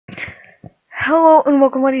Hello and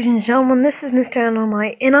welcome, ladies and gentlemen. This is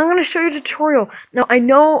Mr.EnderMite, and I'm going to show you a tutorial. Now, I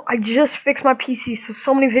know I just fixed my PC,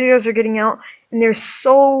 so many videos are getting out, and there's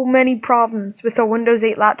so many problems with a Windows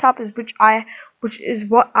 8 laptop, which is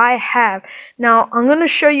what I have. Now, I'm going to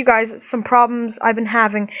show you guys some problems I've been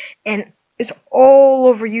having, and it's all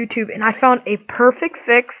over YouTube, and I found a perfect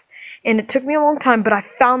fix. And it took me a long time, but I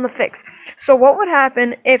found the fix. So what would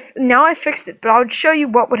happen if, now I fixed it, but I would show you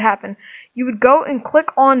what would happen. You would go and click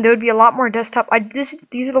on, there would be a lot more desktop.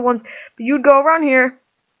 These are the ones, but you would go around here,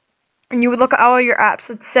 and you would look at all your apps.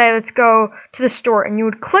 Let's go to the store, and you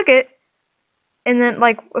would click it, and then,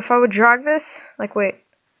 like, if I would drag this, like, wait,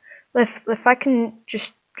 if I can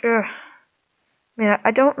just, man, I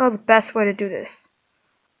don't know the best way to do this.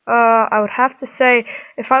 I would have to say,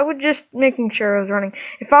 if I would just making sure it was running,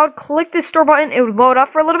 if I would click this store button, it would load up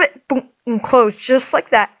for a little bit, boom, and close, just like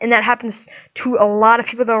that. And that happens to a lot of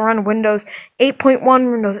people that run Windows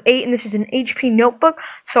 8.1, Windows 8, and this is an HP notebook,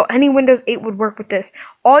 so any Windows 8 would work with this.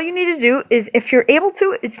 All you need to do is, if you're able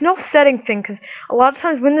to, it's no setting thing, because a lot of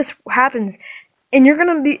times when this happens, and you're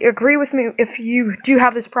going to agree with me if you do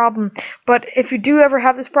have this problem, but if you do ever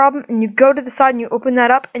have this problem, and you go to the side and you open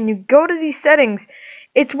that up, and you go to these settings,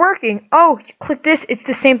 it's working. Oh, you click this, it's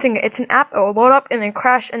the same thing. It's an app, it will load up and then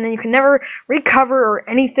crash, and then you can never recover or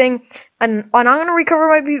anything. And I'm going to recover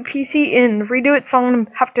my PC and redo it, so I'm going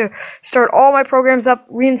to have to start all my programs up,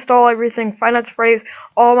 reinstall everything, Five Nights at Freddy's,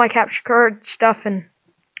 all my capture card stuff, and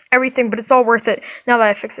everything, but it's all worth it now that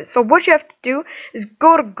I fix it. So what you have to do is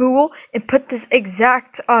go to Google and put this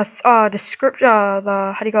exact description,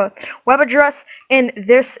 web address, and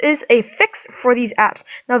this is a fix for these apps.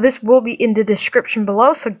 Now this will be in the description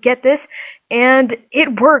below, so get this, and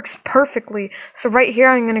it works perfectly. So right here,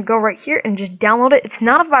 I'm gonna go right here and just download it. It's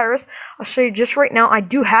not a virus. I'll show you just right now. I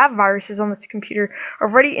do have viruses on this computer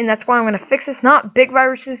already, and that's why I'm gonna fix this. Not big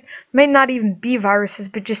viruses, may not even be viruses,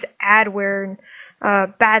 but just adware and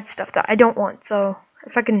bad stuff that I don't want. So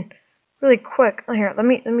if I can really quick, oh, here, let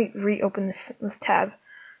me reopen this tab.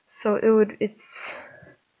 So it's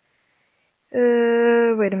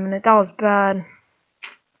wait a minute, that was bad.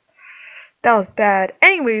 That was bad.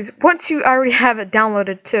 Anyways, once I already have it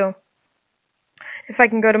downloaded too. If I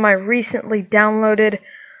can go to my recently downloaded,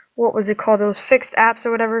 what was it called? Those fixed apps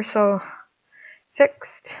or whatever. So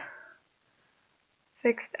fixed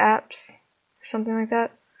apps or something like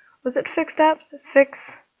that. Was it fixed apps?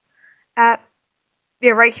 Fix app.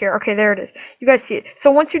 Yeah, right here. Okay, there it is. You guys see it.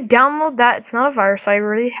 So once you download that, it's not a virus. I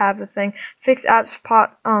already have the thing. Fix apps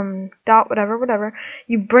dot whatever.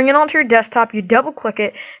 You bring it onto your desktop. You double click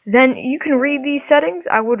it. Then you can read these settings.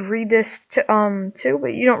 I would read this too,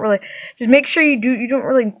 but you don't really. Just make sure you do. You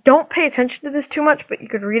don't pay attention to this too much, but you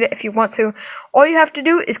could read it if you want to. All you have to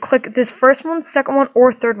do is click this first one, second one,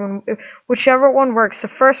 or third one, whichever one works. The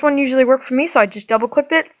first one usually worked for me, so I just double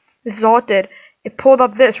clicked it. This is all it did. It pulled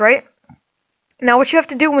up this, right? Now what you have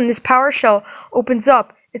to do when this PowerShell opens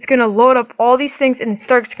up, it's going to load up all these things, and it's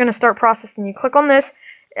going to start processing. You click on this.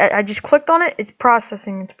 I just clicked on it. It's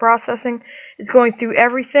processing. It's processing. It's going through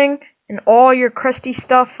everything and all your crusty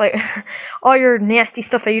stuff, like all your nasty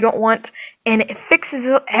stuff that you don't want, and it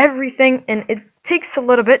fixes everything, and it takes a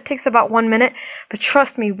little bit. It takes about 1 minute, but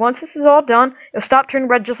trust me, once this is all done, it'll stop turning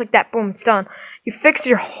red just like that. Boom, it's done. You fixed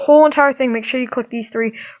your whole entire thing. Make sure you click these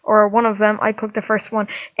three or one of them. I clicked the first one,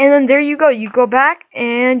 and then there you go. You go back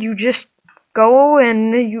and you just go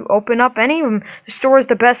and you open up any of them. The store is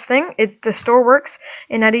the best thing. The store works,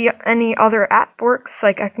 and any other app works.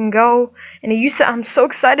 Like I can go, and I'm so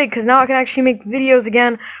excited because now I can actually make videos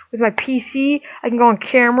again with my PC. I can go on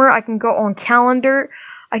camera. I can go on calendar.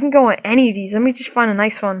 I can go on any of these. Let me just find a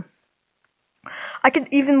nice one. I could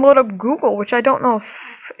even load up Google, which I don't know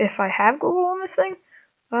if I have Google on this thing.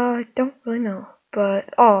 I don't really know.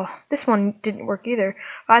 But, oh, this one didn't work either.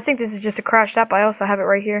 I think this is just a crashed app. I also have it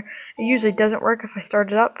right here. It usually doesn't work if I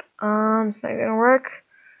start it up. It's not gonna work.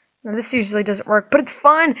 No, this usually doesn't work, but it's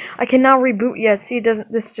fine. I can now reboot. Yeah, see, it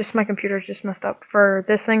doesn't. This is just my computer just messed up for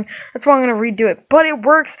this thing. That's why I'm gonna redo it. But it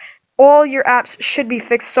works. All your apps should be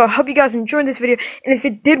fixed. So I hope you guys enjoyed this video. And if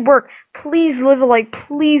it did work, please leave a like.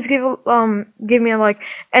 Please give me a like,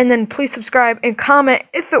 and then please subscribe and comment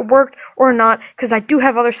if it worked or not, because I do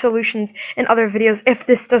have other solutions and other videos if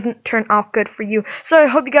this doesn't turn out good for you. So I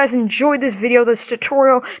hope you guys enjoyed this video, this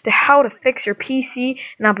tutorial to how to fix your PC,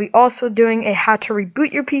 and I'll be also doing a how to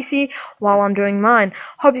reboot your PC while I'm doing mine.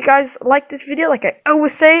 Hope you guys like this video, like I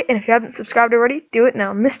always say, and if you haven't subscribed already, do it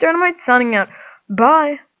now. Mr.EnderMite signing out.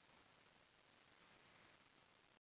 Bye.